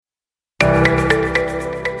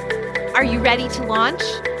Are you ready to launch?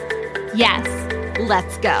 Yes,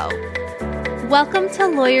 let's go. Welcome to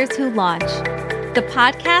Lawyers Who Launch, the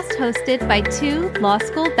podcast hosted by two law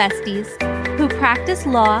school besties who practice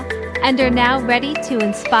law and are now ready to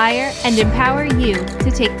inspire and empower you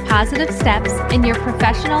to take positive steps in your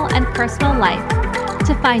professional and personal life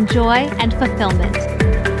to find joy and fulfillment.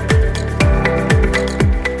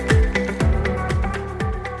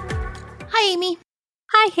 Hi, Amy.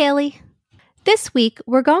 Hi, Haley. This week,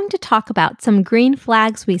 we're going to talk about some green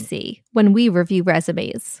flags we see when we review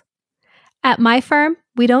resumes. At my firm,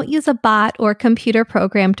 we don't use a bot or computer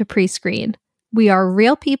program to pre-screen. We are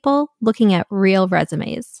real people looking at real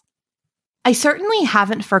resumes. I certainly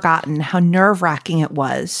haven't forgotten how nerve-wracking it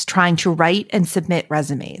was trying to write and submit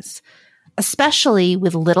resumes, especially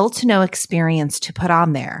with little to no experience to put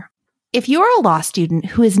on there. If you're a law student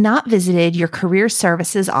who has not visited your career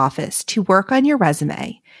services office to work on your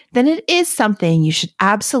resume, then it is something you should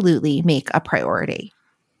absolutely make a priority.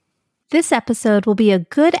 This episode will be a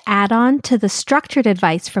good add-on to the structured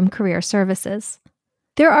advice from career services.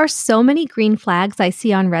 There are so many green flags I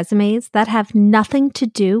see on resumes that have nothing to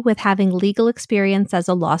do with having legal experience as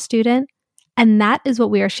a law student, and that is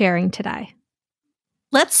what we are sharing today.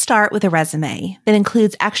 Let's start with a resume that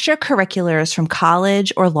includes extracurriculars from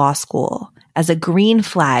college or law school as a green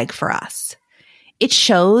flag for us. It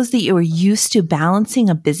shows that you are used to balancing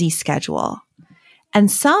a busy schedule.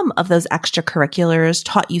 And some of those extracurriculars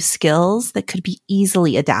taught you skills that could be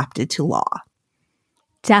easily adapted to law.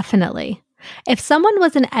 Definitely. If someone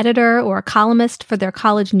was an editor or a columnist for their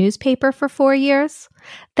college newspaper for 4 years,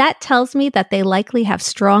 that tells me that they likely have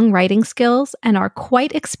strong writing skills and are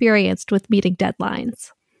quite experienced with meeting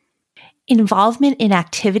deadlines. Involvement in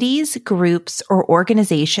activities, groups, or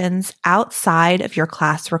organizations outside of your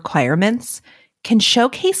class requirements can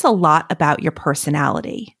showcase a lot about your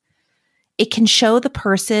personality. It can show the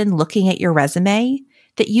person looking at your resume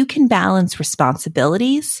that you can balance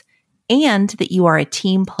responsibilities and that you are a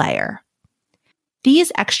team player.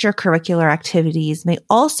 These extracurricular activities may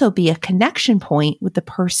also be a connection point with the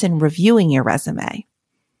person reviewing your resume.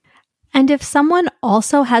 And if someone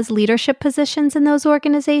also has leadership positions in those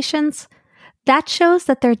organizations, that shows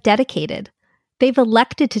that they're dedicated. They've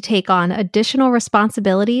elected to take on additional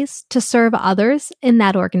responsibilities to serve others in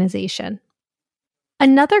that organization.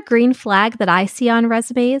 Another green flag that I see on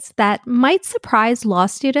resumes that might surprise law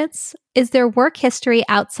students is their work history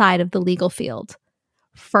outside of the legal field.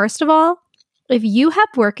 First of all, if you have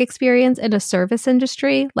work experience in a service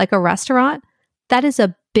industry like a restaurant, that is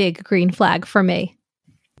a big green flag for me.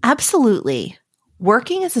 Absolutely.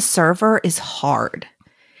 Working as a server is hard.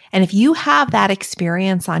 And if you have that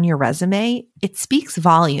experience on your resume, it speaks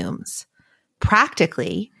volumes.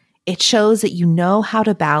 Practically, it shows that you know how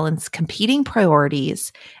to balance competing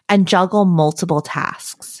priorities and juggle multiple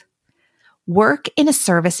tasks. Work in a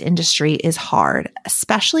service industry is hard,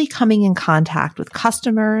 especially coming in contact with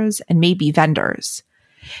customers and maybe vendors.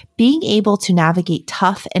 Being able to navigate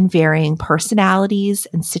tough and varying personalities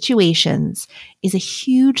and situations is a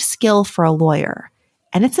huge skill for a lawyer,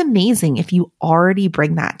 and it's amazing if you already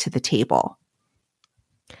bring that to the table.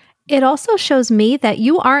 It also shows me that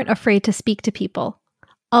you aren't afraid to speak to people.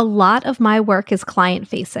 A lot of my work is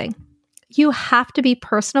client-facing. You have to be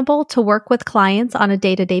personable to work with clients on a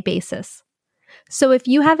day-to-day basis. So if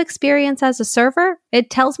you have experience as a server, it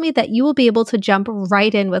tells me that you will be able to jump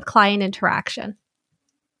right in with client interaction.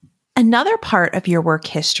 Another part of your work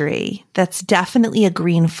history that's definitely a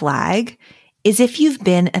green flag is if you've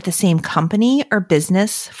been at the same company or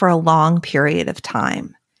business for a long period of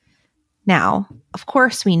time. Now, of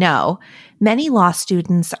course, we know many law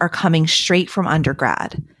students are coming straight from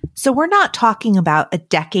undergrad, so we're not talking about a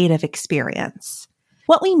decade of experience.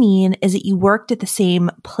 What we mean is that you worked at the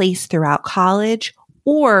same place throughout college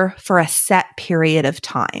or for a set period of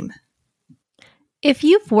time. If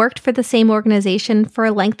you've worked for the same organization for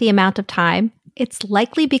a lengthy amount of time, it's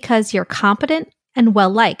likely because you're competent and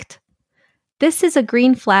well-liked. This is a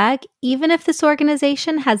green flag, even if this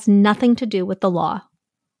organization has nothing to do with the law.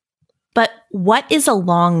 But what is a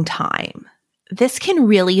long time? This can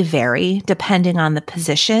really vary depending on the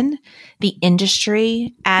position, the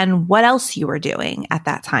industry, and what else you were doing at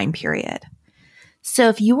that time period. So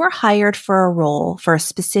if you were hired for a role for a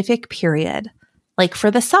specific period, like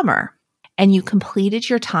for the summer, and you completed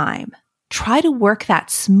your time, try to work that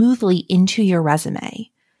smoothly into your resume,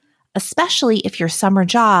 especially if your summer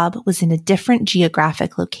job was in a different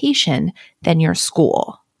geographic location than your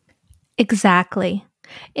school. Exactly.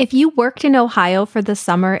 If you worked in Ohio for the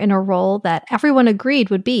summer in a role that everyone agreed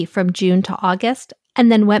would be from June to August,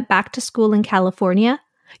 and then went back to school in California,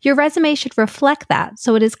 Your resume should reflect that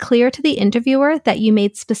so it is clear to the interviewer that you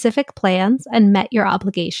made specific plans and met your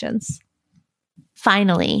obligations.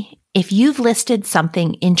 Finally, if you've listed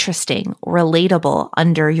something interesting or relatable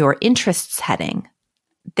under your interests heading,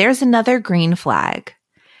 there's another green flag.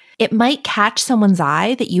 It might catch someone's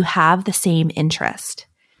eye that you have the same interest.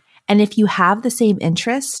 And if you have the same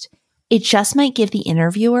interest, it just might give the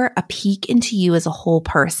interviewer a peek into you as a whole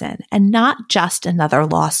person and not just another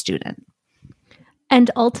law student.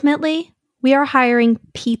 And ultimately, we are hiring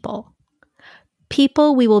people.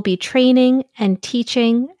 People we will be training and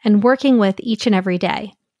teaching and working with each and every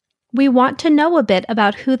day. We want to know a bit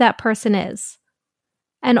about who that person is.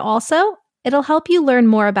 And also, it'll help you learn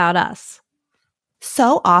more about us.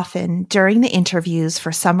 So often during the interviews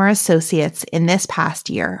for summer associates in this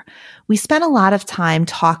past year, we spent a lot of time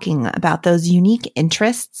talking about those unique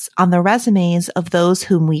interests on the resumes of those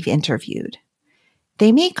whom we've interviewed.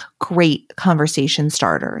 They make great conversation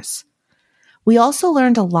starters. We also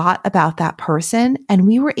learned a lot about that person, and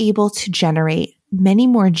we were able to generate many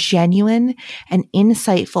more genuine and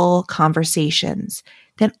insightful conversations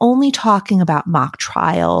than only talking about mock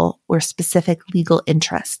trial or specific legal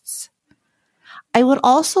interests. I would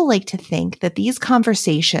also like to think that these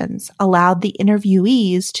conversations allowed the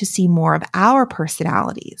interviewees to see more of our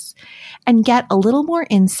personalities and get a little more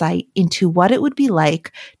insight into what it would be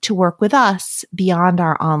like to work with us beyond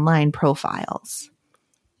our online profiles.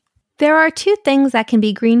 There are two things that can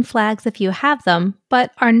be green flags if you have them,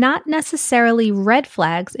 but are not necessarily red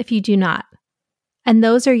flags if you do not. And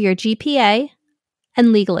those are your GPA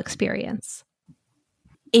and legal experience.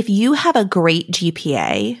 If you have a great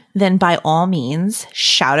GPA, then by all means,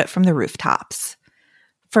 shout it from the rooftops.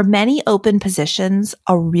 For many open positions,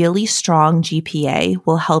 a really strong GPA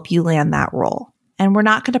will help you land that role. And we're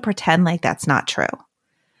not going to pretend like that's not true.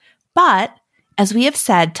 But as we have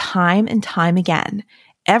said time and time again,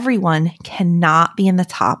 everyone cannot be in the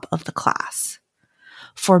top of the class.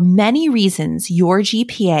 For many reasons, your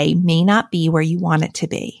GPA may not be where you want it to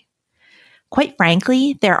be. Quite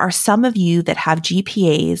frankly, there are some of you that have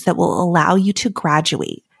GPAs that will allow you to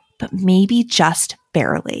graduate, but maybe just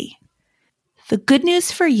barely. The good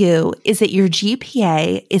news for you is that your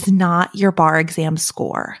GPA is not your bar exam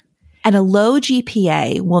score, and a low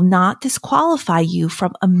GPA will not disqualify you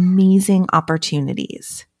from amazing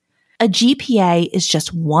opportunities. A GPA is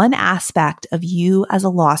just one aspect of you as a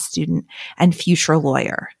law student and future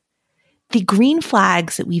lawyer. The green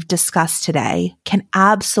flags that we've discussed today can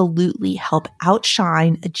absolutely help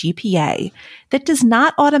outshine a GPA that does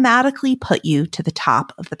not automatically put you to the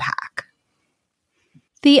top of the pack.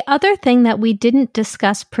 The other thing that we didn't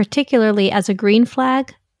discuss particularly as a green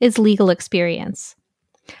flag is legal experience.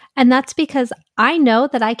 And that's because I know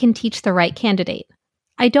that I can teach the right candidate.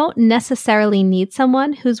 I don't necessarily need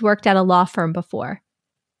someone who's worked at a law firm before.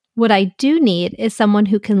 What I do need is someone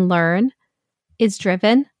who can learn, is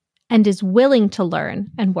driven, and is willing to learn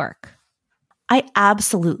and work. I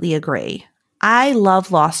absolutely agree. I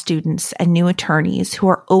love law students and new attorneys who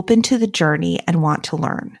are open to the journey and want to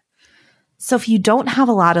learn. So if you don't have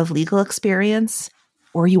a lot of legal experience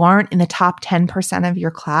or you aren't in the top 10% of your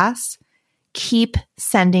class, keep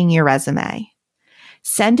sending your resume.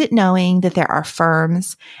 Send it knowing that there are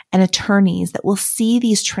firms and attorneys that will see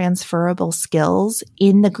these transferable skills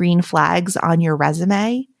in the green flags on your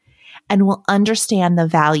resume and will understand the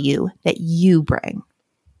value that you bring.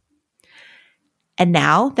 And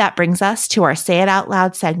now that brings us to our Say It Out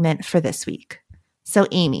Loud segment for this week. So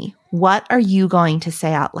Amy, what are you going to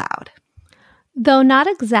say out loud? Though not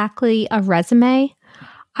exactly a resume,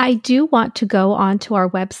 I do want to go onto our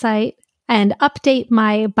website and update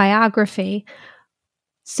my biography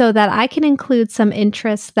so that I can include some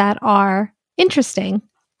interests that are interesting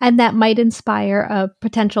and that might inspire a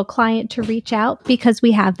potential client to reach out because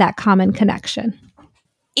we have that common connection.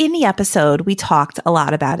 In the episode, we talked a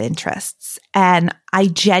lot about interests, and I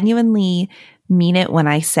genuinely mean it when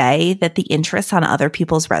I say that the interests on other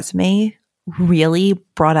people's resume really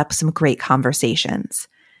brought up some great conversations.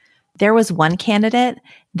 There was one candidate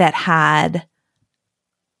that had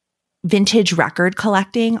vintage record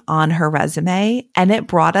collecting on her resume, and it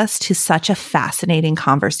brought us to such a fascinating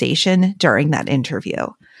conversation during that interview.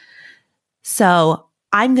 So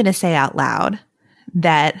I'm going to say out loud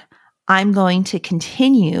that I'm going to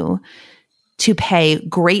continue to pay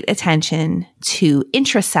great attention to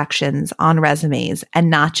interest sections on resumes and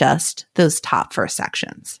not just those top first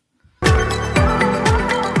sections.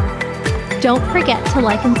 Don't forget to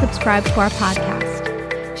like and subscribe to our podcast.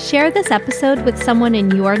 Share this episode with someone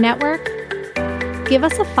in your network. Give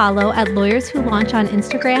us a follow at Lawyers Who Launch on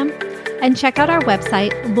Instagram And check out our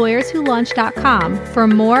website, lawyerswholaunch.com, for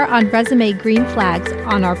more on resume green flags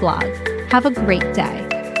on our blog. Have a great day.